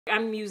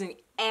I'm using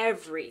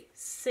every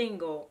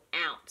single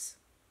ounce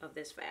of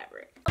this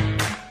fabric.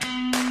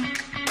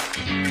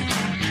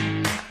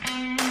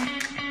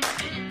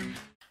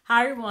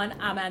 Hi everyone,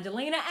 I'm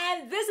Angelina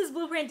and this is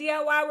Blueprint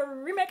DIY, where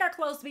we remake our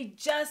clothes to be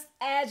just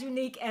as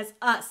unique as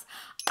us.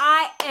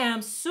 I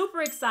am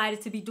super excited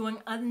to be doing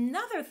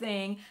another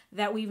thing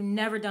that we've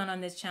never done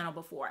on this channel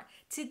before.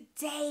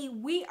 Today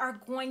we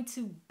are going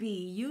to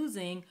be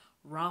using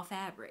raw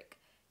fabric.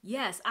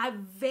 Yes, I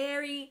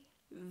very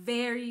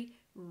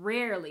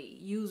rarely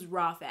use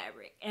raw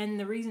fabric, and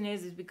the reason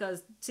is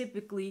because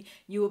typically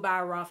you will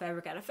buy raw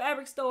fabric at a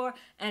fabric store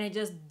and it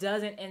just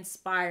doesn't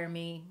inspire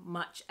me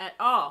much at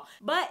all.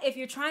 But if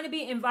you're trying to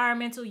be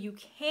environmental, you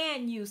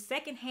can use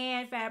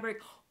secondhand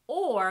fabric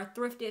or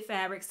thrifted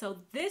fabric. So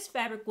this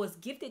fabric was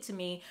gifted to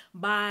me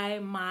by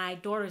my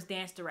daughter's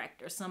dance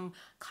director. Some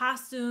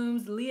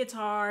costumes,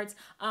 leotards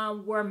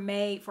were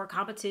made for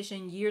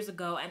competition years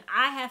ago, and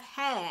I have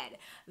had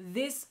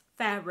this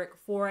fabric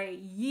for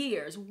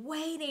years,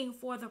 waiting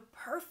for the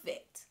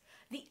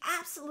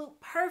absolute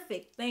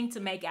perfect thing to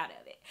make out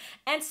of it.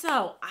 And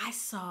so I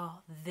saw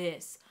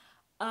this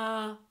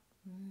amazing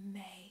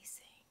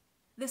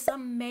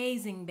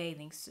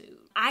bathing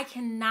suit. I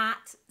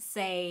cannot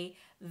say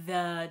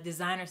the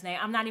designer's name.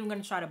 I'm not even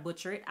going to try to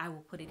butcher it. I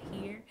will put it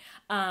here.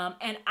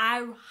 And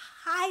I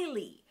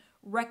highly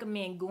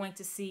recommend going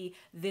to see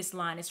this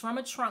line. It's from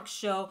a trunk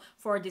show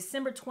for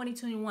December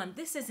 2021.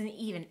 This isn't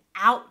even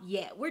out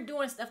yet. We're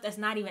doing stuff that's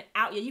not even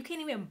out yet. You can't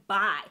even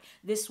buy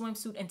this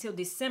swimsuit until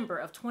December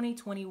of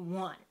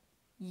 2021.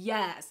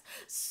 Yes.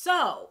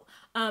 So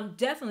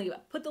definitely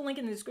put the link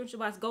in the description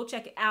box. Go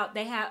check it out.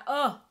 They have,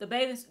 the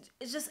bathing suit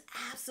is just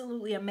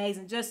absolutely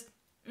amazing. Just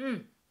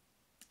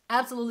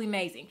absolutely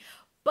amazing.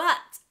 But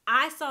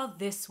I saw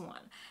this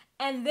one,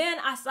 and then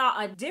I saw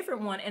a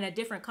different one in a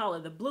different color,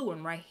 the blue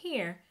one right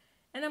here.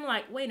 And I'm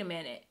like, wait a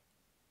minute,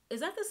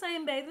 is that the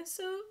same bathing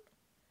suit?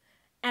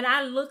 And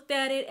I looked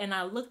at it and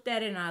I looked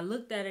at it and I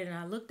looked at it and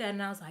I looked at it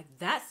and I was like,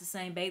 that's the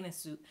same bathing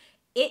suit.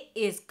 It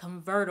is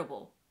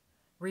convertible,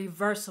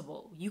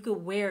 reversible. You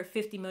could wear it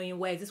 50 million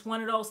ways. It's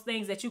one of those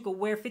things that you could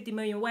wear 50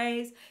 million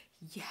ways.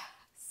 Yes,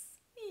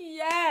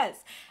 yes.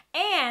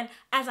 And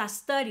as I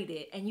studied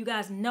it, and you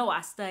guys know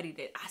I studied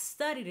it,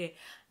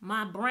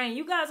 my brain,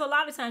 you guys, a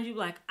lot of times you're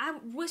like, I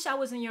wish I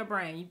was in your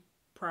brain. You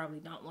probably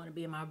don't want to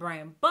be in my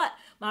brain, but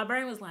my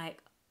brain was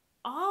like,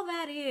 all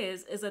that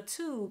is a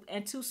tube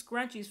and two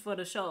scrunchies for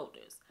the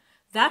shoulders.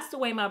 That's the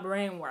way my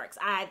brain works.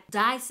 I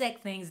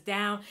dissect things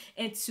down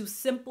into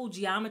simple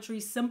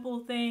geometry, simple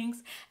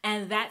things,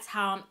 and that's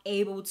how I'm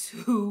able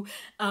to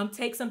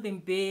take something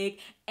big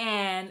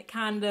and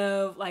kind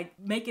of like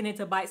make it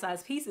into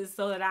bite-sized pieces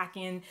so that I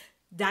can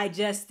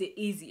digest it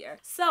easier.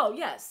 So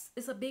yes,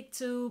 it's a big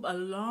tube, a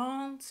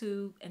long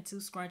tube, and two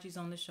scrunchies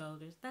on the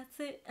shoulders. That's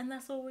it, and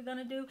that's what we're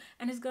gonna do,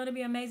 and it's gonna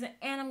be amazing.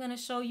 And I'm gonna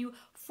show you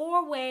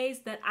 4 ways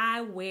that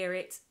I wear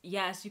it.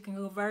 Yes, you can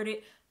convert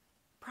it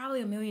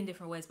probably a million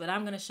different ways, but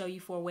I'm gonna show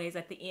you 4 ways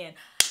at the end.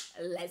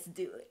 Let's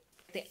do it.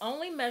 The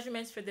only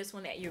measurements for this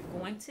one that you're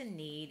going to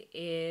need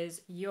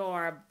is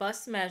your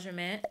bust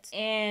measurement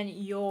and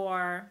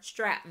your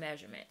strap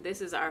measurement.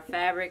 This is our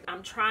fabric.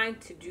 I'm trying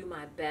to do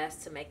my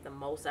best to make the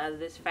most out of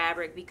this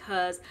fabric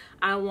because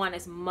I want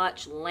as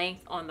much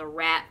length on the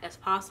wrap as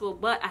possible,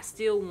 but I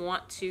still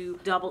want to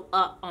double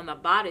up on the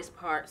bodice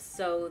part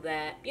so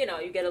that, you know,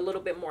 you get a little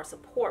bit more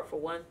support for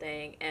one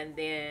thing, and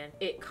then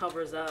it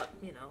covers up,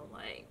 you know,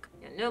 like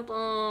your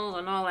nipples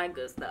and all that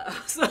good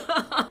stuff. So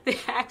the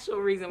actual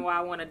reason why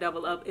I want to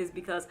double up is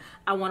because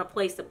I want a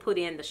place to put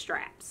in the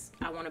straps.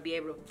 I want to be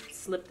able to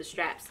slip the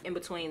straps in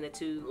between the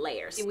 2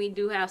 layers. We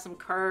do have some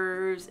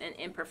curves and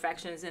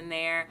imperfections in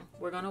there.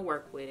 We're going to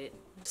work with it.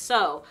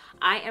 So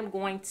I am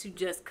going to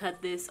just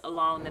cut this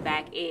along the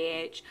back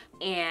edge,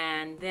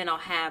 and then I'll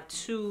have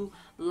 2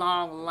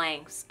 long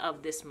lengths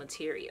of this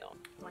material.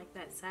 Like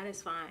that,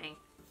 satisfying.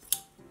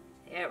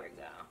 There we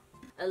go.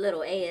 A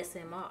little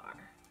ASMR.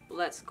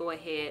 Let's go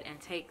ahead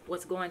and take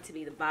what's going to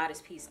be the bodice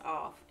piece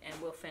off, and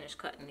we'll finish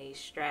cutting these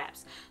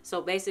straps.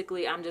 So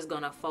basically I'm just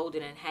gonna fold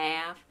it in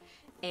half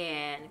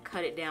and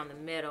cut it down the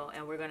middle,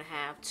 and we're gonna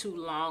have 2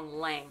 long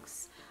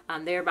lengths.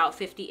 They're about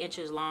 50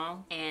 inches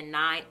long and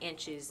 9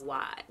 inches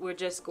wide. We're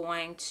just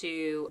going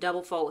to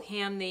double fold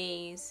hem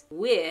these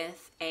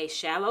with a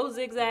shallow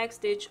zigzag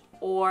stitch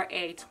or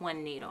a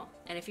twin needle.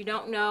 And if you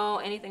don't know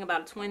anything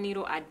about a twin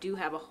needle, I do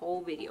have a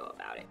whole video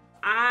about it.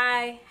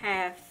 I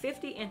have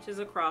 50 inches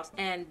across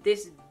and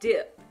this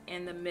dip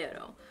in the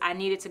middle. I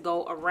needed to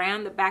go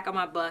around the back of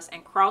my bust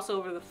and cross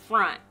over the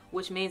front,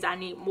 which means I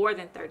need more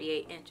than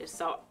 38 inches.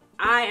 So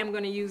I am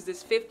going to use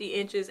this 50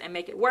 inches and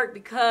make it work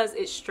because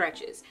it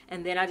stretches.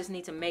 And then I just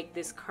need to make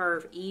this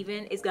curve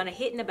even. It's going to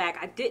hit in the back.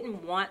 I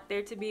didn't want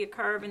there to be a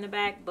curve in the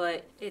back,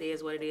 but it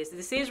is what it is.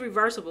 This is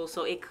reversible,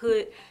 so it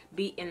could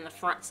be in the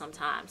front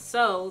sometimes.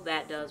 So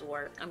that does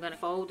work. I'm going to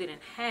fold it in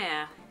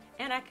half.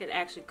 And I could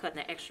actually cut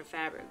the extra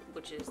fabric,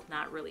 which is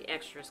not really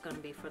extra. It's going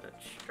to be for the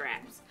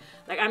straps.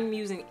 Like, I'm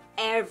using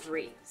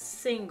every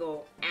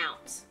single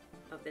ounce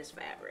of this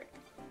fabric.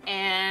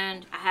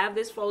 And I have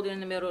this folded in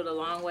the middle the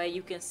long way.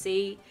 You can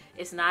see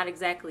it's not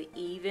exactly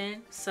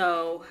even.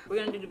 So we're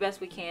gonna do the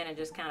best we can and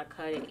just kind of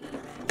cut it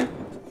even.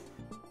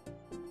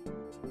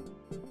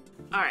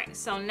 All right,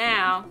 so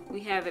now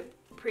we have it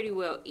pretty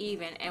well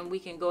even, and we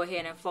can go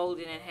ahead and fold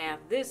it in half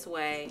this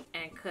way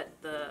and cut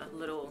the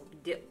little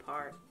dip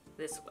part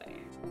this way.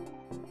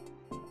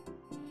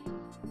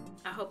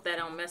 I hope that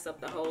don't mess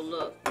up the whole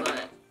look,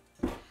 but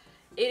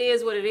it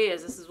is what it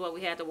is. This is what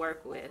we had to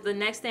work with. The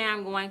next thing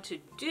I'm going to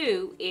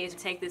do is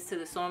take this to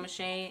the sewing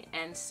machine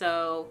and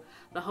sew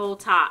the whole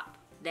top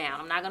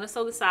down. I'm not going to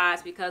sew the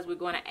sides because we're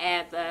going to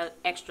add the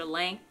extra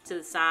length to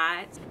the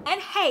sides.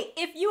 And hey,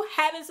 if you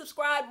haven't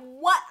subscribed,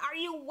 what are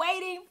you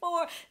waiting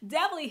for?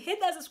 Definitely hit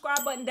that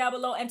subscribe button down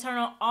below and turn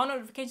on all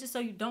notifications so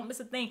you don't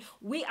miss a thing.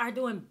 We are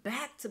doing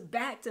back to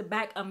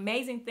back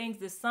amazing things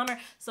this summer,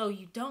 so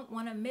you don't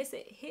want to miss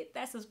it. Hit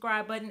that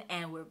subscribe button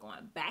and we're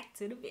going back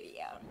to the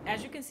video.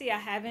 As you can see, I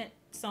haven't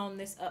sewn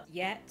this up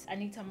yet. I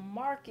need to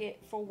mark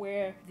it for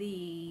where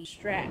the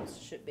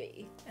straps should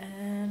be.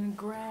 And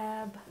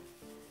grab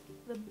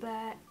the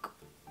back,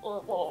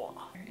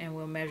 and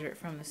we'll measure it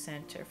from the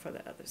center for the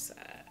other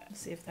side. Let's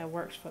see if that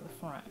works for the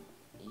front.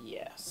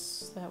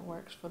 Yes, that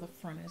works for the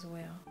front as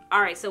well.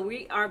 All right, so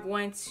we are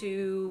going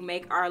to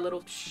make our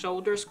little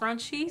shoulder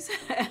scrunchies.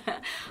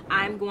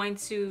 I'm going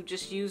to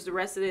just use the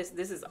rest of this.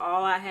 This is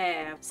all I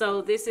have.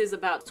 So this is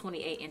about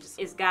 28 inches.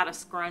 It's got to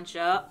scrunch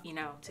up, you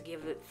know, to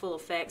give it full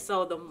effect.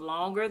 So the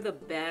longer, the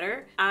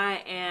better.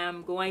 I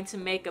am going to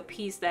make a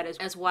piece that is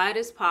as wide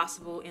as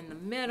possible in the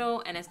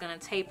middle, and it's going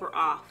to taper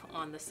off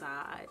on the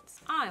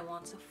sides. I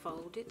want to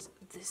fold it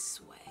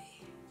this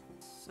way,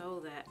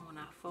 so that when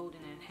I fold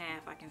it in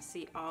half, I can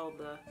see all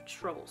the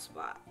trouble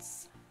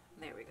spots.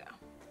 There we go.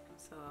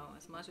 So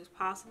as much as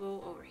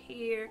possible over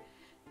here,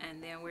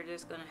 and then we're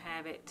just gonna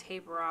have it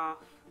taper off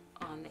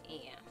on the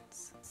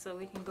ends. So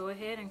we can go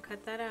ahead and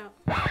cut that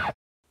out.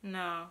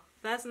 No,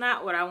 that's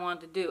not what I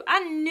want to do. I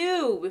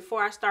knew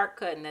before I start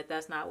cutting that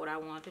that's not what I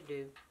want to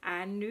do.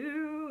 I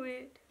knew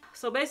it.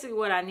 So basically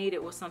what I needed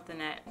was something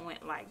that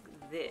went like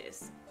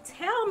this.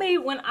 Tell me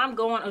when I'm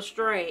going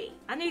astray.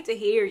 I need to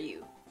hear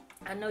you.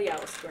 I know y'all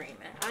was screaming.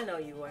 I know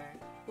you were.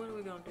 What are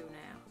we gonna do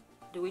now?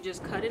 Do we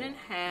just cut it in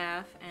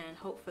half and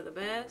hope for the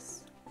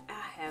best? I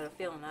had a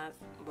feeling that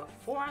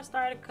before I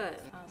started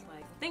cutting, I was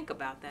like, think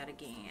about that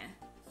again.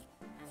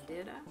 And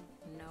did I?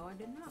 No, I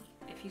did not.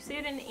 If you see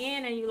it in the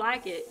end and you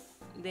like it,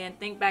 then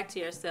think back to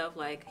yourself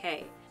like,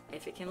 hey,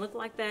 if it can look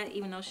like that,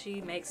 even though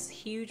she makes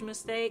huge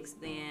mistakes,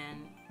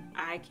 then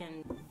I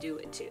can do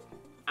it too.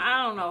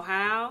 I don't know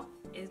how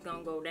it's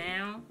gonna go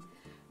down,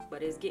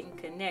 but it's getting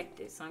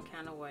connected some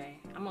kind of way.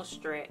 I'm gonna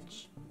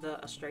stretch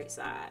the straight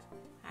side.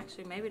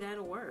 Actually, maybe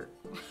that'll work.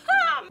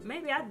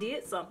 Maybe I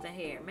did something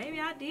here. Maybe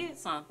I did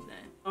something.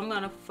 I'm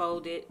gonna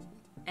fold it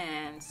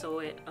and sew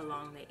it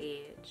along the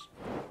edge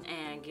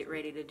and get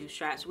ready to do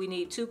straps. We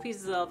need 2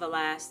 pieces of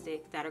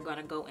elastic that are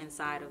gonna go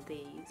inside of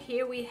these.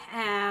 Here we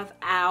have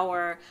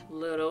our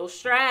little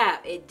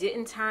strap. It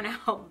didn't turn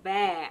out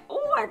bad.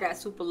 Oh, I got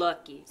super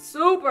lucky.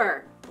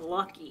 Super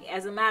lucky.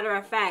 As a matter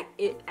of fact,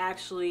 it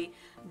actually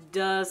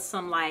does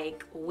some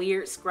like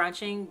weird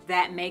scrunching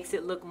that makes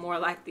it look more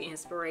like the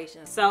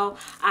inspiration. So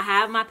I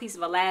have my piece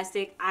of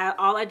elastic.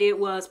 All I did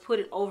was put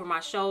it over my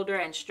shoulder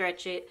and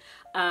stretch it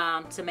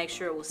to make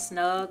sure it was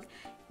snug,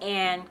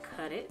 and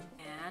cut it.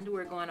 And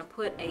we're going to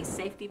put a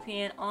safety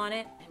pin on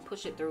it and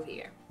push it through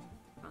here.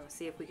 Let's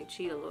see if we can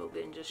cheat a little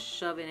bit and just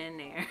shove it in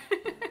there.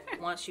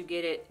 Once you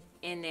get it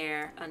in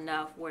there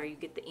enough where you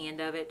get the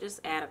end of it, just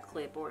add a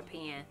clip or a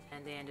pin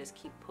and then just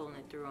keep pulling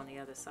it through on the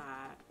other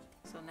side.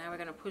 So now we're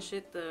gonna push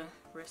it the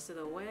rest of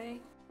the way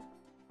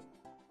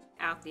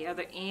out the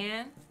other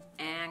end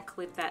and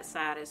clip that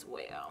side as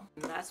well.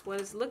 And that's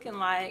what it's looking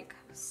like.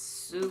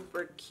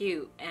 Super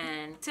cute.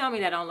 And tell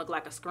me that don't look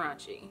like a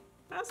scrunchie.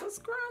 That's a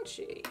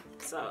scrunchie.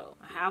 So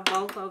I have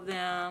both of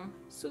them.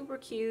 Super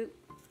cute.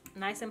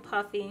 Nice and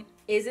puffy.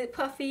 Is it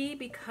puffy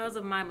because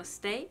of my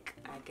mistake?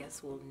 I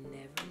guess we'll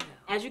never know.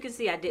 As you can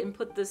see, I didn't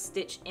put the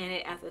stitch in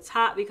it at the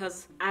top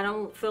because I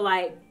don't feel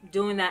like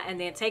doing that and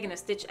then taking a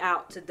stitch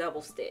out to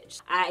double stitch.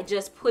 I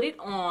just put it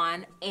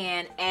on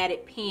and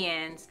added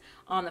pins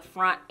on the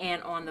front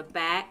and on the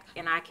back,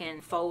 and I can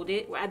fold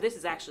it. Well, this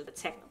is actually the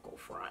technical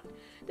front.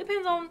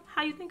 Depends on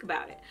how you think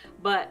about it.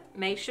 But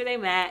make sure they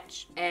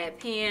match, add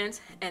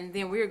pins, and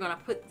then we're gonna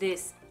put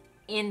this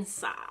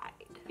inside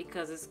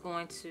because it's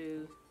going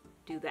to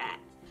do that.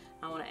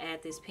 I want to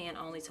add this pin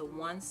only to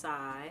one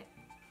side.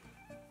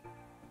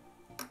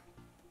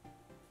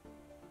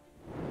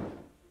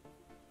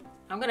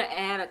 I'm going to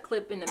add a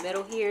clip in the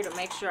middle here to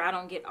make sure I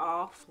don't get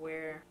off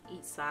where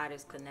each side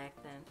is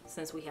connecting,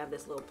 since we have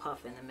this little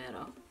puff in the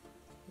middle.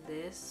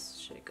 This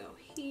should go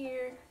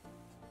here.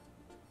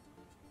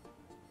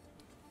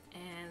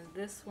 And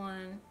this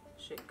one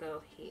should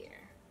go here.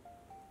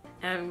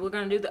 And we're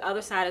going to do the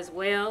other side as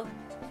well.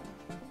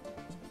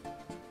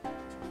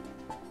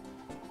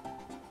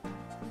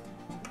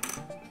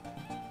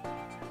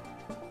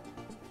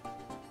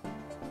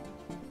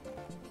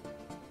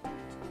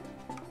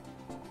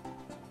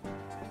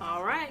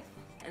 All right,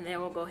 And then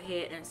we'll go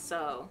ahead and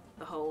sew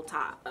the whole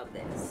top of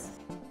this.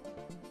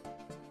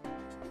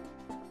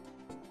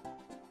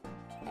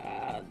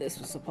 This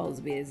was supposed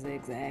to be a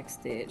zigzag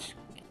stitch.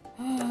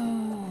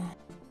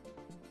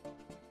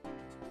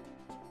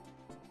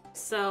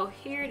 So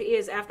here it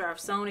is after I've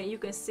sewn it. You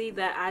can see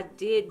that I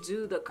did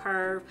do the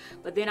curve,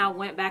 but then I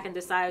went back and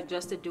decided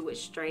just to do it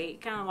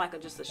straight, kind of like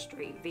just a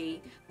straight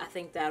V. I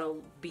think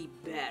that'll be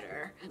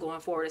better going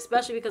forward,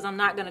 especially because I'm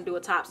not gonna do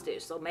a top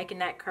stitch. So making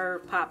that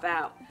curve pop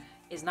out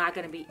is not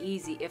gonna be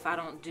easy if I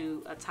don't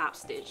do a top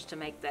stitch to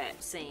make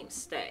that seam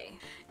stay.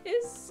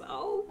 It's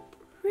so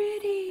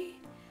pretty.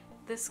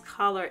 This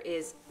color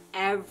is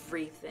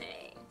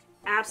everything,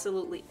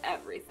 absolutely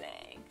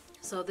everything.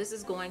 So this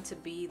is going to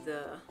be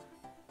the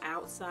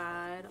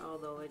outside,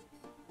 although it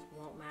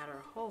won't matter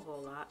a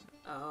whole lot.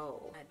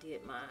 Oh, I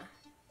did my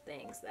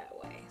things that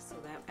way, so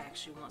that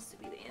actually wants to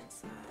be the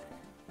inside.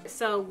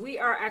 So we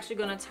are actually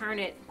going to turn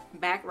it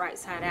back right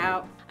side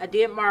out. I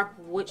did mark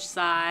which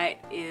side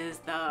is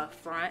the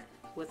front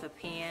with a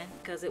pen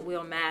because it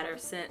will matter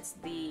since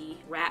the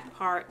wrap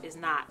part is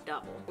not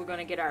double. We're going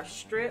to get our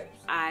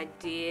strips. I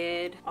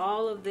did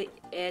all of the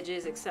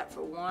edges except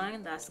for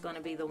one. That's going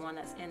to be the one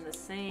that's in the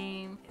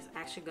seam. It's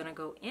actually going to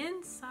go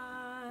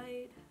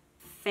inside,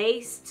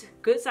 faced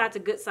good side to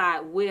good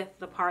side with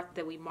the part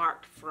that we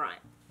marked front.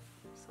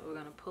 So we're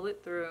going to pull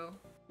it through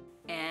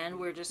and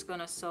we're just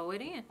gonna sew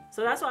it in.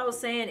 So that's what I was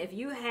saying, if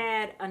you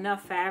had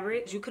enough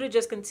fabric, you could have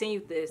just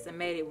continued this and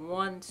made it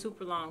one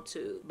super long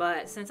tube.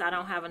 But since I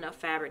don't have enough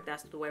fabric,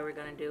 that's the way we're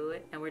gonna do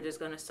it. And we're just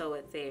gonna sew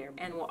it there.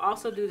 And we'll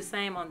also do the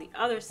same on the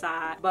other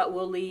side, but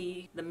we'll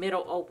leave the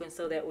middle open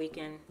so that we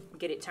can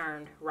get it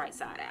turned right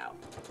side out.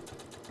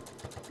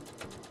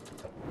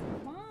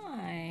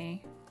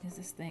 Why is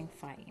this thing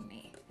fighting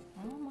me?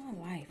 All my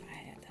life I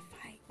had to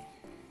fight.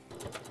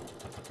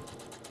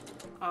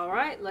 All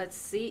right, let's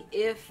see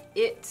if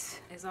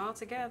it is all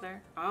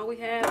together. All we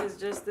have is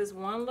just this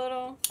one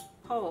little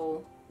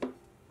hole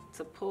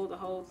to pull the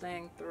whole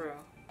thing through.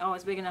 Oh,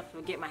 it's big enough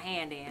to get my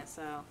hand in,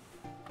 so.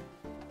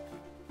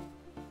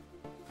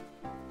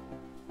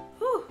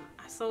 Whew,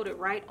 I sewed it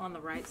right on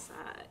the right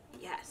side.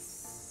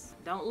 Yes.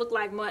 Don't look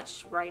like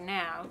much right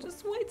now.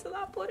 Just wait till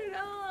I put it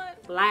on.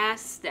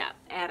 Last step,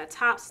 add a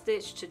top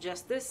stitch to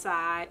just this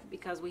side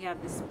because we have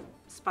this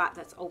spot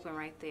that's open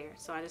right there.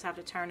 So I just have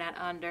to turn that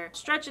under,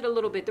 stretch it a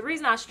little bit. The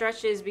reason I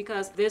stretch it is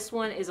because this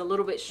one is a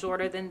little bit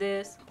shorter than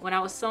this. When I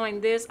was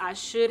sewing this, I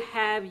should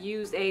have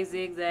used a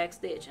zigzag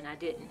stitch and I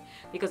didn't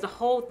because the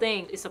whole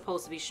thing is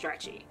supposed to be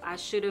stretchy. I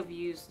should have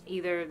used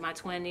either my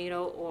twin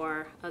needle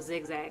or a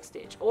zigzag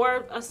stitch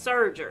or a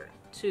serger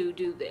to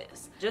do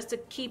this, just to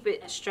keep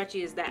it as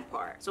stretchy as that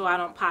part so I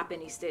don't pop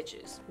any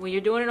stitches. When you're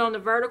doing it on the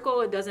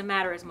vertical, it doesn't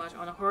matter as much.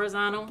 On the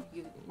horizontal,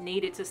 you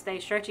need it to stay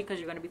stretchy because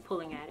you're going to be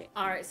pulling at it.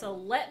 All right, so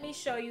let me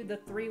show you the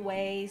 3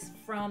 ways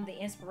from the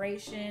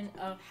inspiration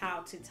of how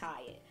to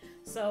tie it.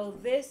 So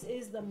this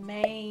is the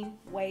main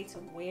way to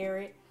wear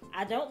it.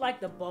 I don't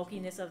like the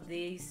bulkiness of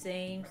these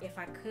seams. If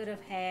I could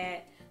have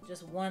had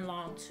just one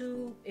long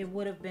tube, it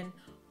would have been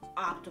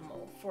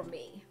optimal for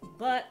me,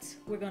 but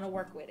we're gonna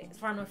work with it.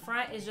 From the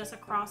front is just a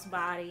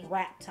crossbody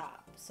wrap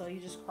top, so you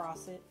just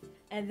cross it,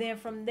 and then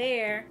from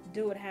there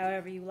do it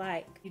however you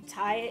like. You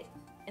tie it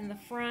in the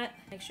front,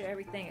 make sure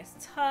everything is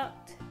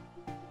tucked,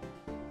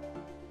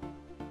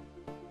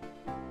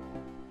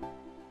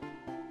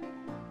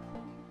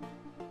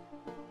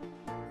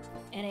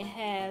 and it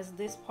has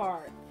this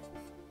part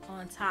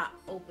on top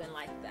open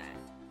like that.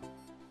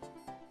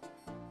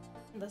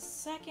 The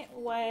second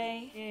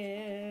way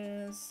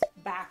is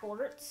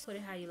backwards. Put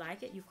it how you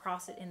like it. You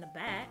cross it in the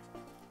back,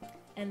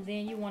 and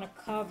then you want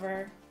to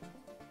cover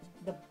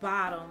the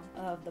bottom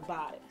of the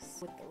bodice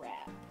with the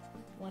wrap.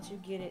 Once you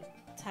get it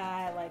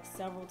tied like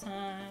several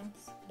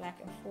times, back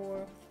and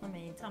forth, I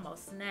mean, talking about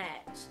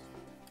snatched.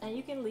 And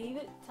you can leave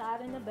it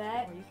tied in the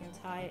back, or you can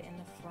tie it in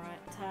the front,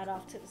 tie it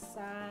off to the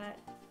side.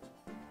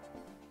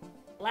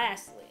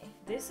 Lastly,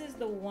 this is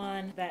the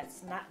one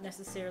that's not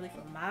necessarily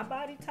for my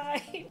body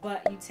type,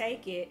 but you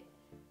take it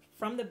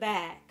from the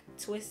back,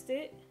 twist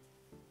it,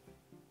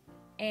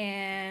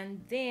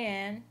 and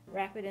then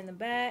wrap it in the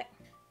back,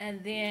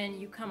 and then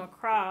you come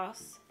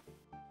across,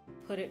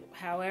 put it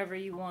however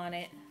you want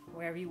it,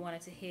 wherever you want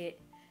it to hit,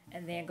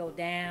 and then go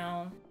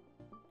down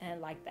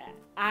and like that.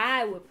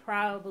 I would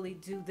probably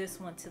do this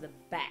one to the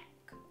back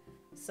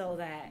so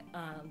that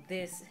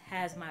this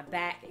has my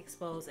back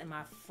exposed and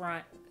my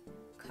front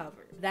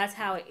covered. That's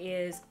how it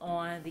is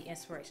on the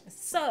inspiration.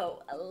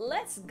 So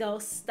let's go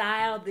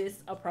style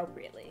this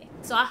appropriately.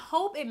 So I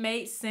hope it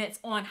made sense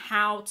on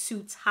how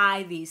to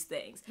tie these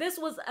things. This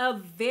was a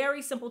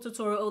very simple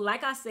tutorial.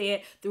 Like I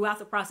said, throughout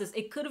the process,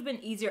 it could have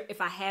been easier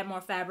if I had more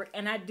fabric,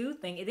 and I do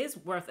think it is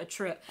worth a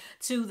trip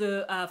to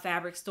the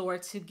fabric store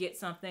to get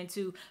something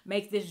to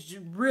make this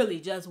really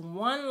just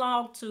one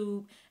long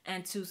tube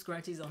and 2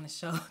 scrunchies on the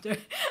shoulder.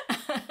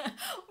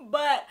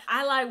 But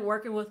I like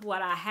working with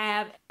what I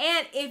have.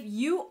 And if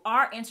you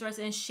are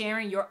interested in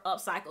sharing your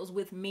upcycles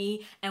with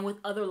me and with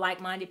other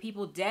like-minded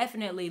people,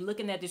 definitely look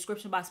in that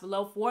description box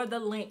below for the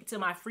link to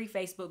my free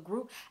Facebook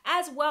group,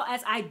 as well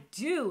as I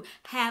do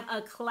have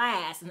a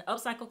class, an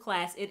upcycle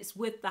class. It's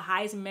with the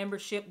highest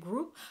membership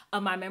group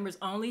of my members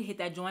only. Hit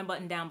that join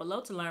button down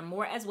below to learn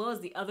more, as well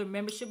as the other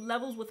membership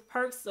levels with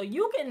perks, so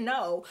you can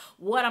know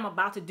what I'm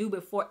about to do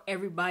before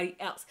everybody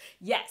else.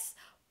 Yes,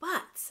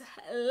 but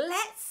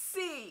let's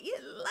see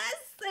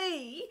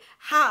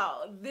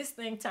how this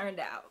thing turned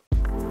out.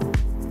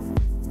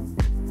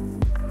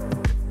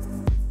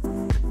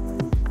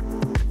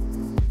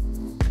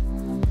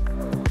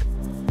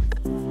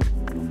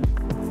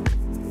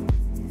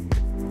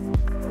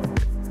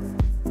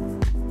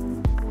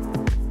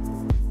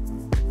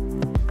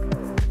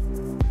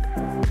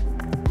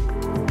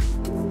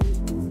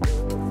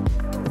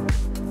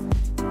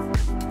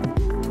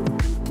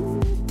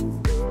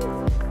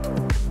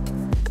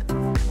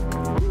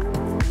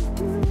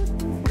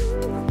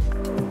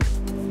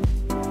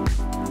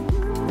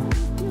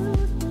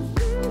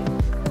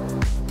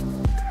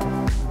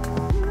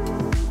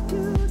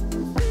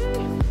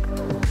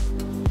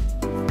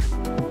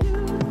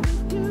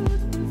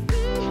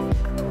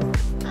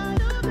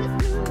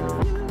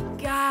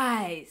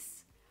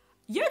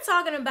 You're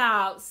talking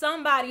about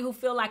somebody who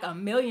feel like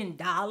 $1 million.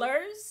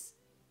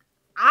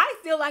 I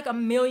feel like $1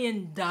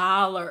 million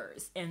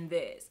in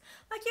this.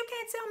 Like, you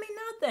can't tell me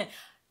nothing.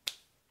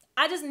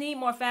 I just need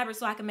more fabric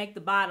so I can make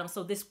the bottom,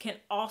 so this can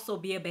also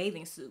be a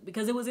bathing suit,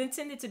 because it was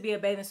intended to be a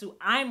bathing suit.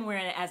 I'm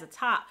wearing it as a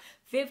top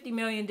 50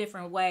 million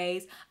different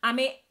ways. I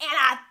mean, and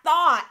I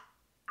thought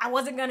I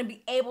wasn't going to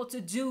be able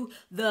to do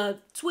the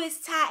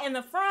twist tie in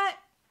the front,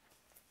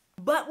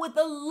 but with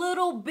a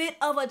little bit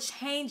of a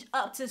change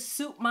up to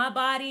suit my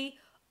body,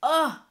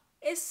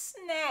 it's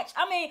snatched.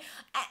 I mean,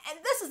 and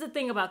this is the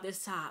thing about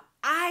this top.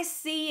 I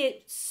see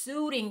it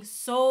suiting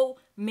so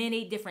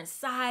many different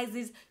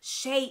sizes,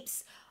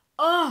 shapes.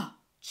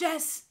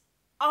 Just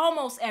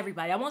almost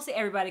everybody. I won't say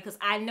everybody, because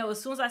I know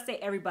as soon as I say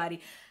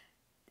everybody,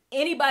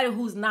 anybody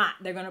who's not,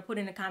 they're going to put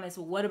in the comments,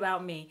 well, what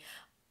about me?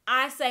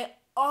 I say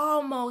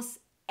almost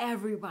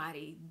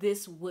everybody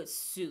this would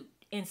suit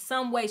in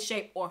some way,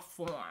 shape, or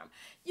form.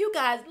 You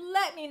guys,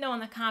 let me know in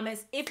the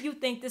comments if you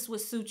think this would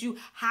suit you,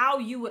 how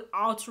you would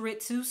alter it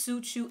to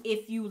suit you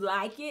if you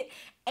like it.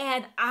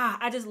 And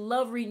I just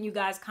love reading you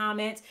guys'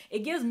 comments. It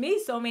gives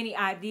me so many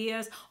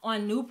ideas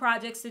on new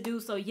projects to do.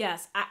 So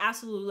yes, I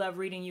absolutely love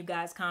reading you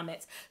guys'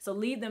 comments. So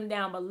leave them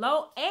down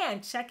below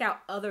and check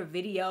out other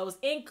videos,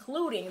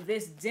 including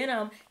this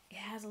denim. It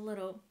has a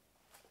little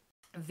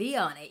V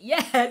on it.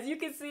 Yes, you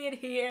can see it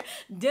here.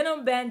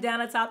 Denim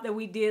bandana top that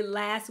we did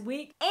last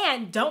week.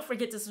 And don't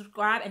forget to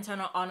subscribe and turn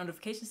on all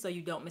notifications so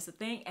you don't miss a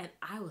thing. And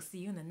I will see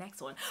you in the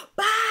next one.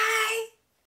 Bye!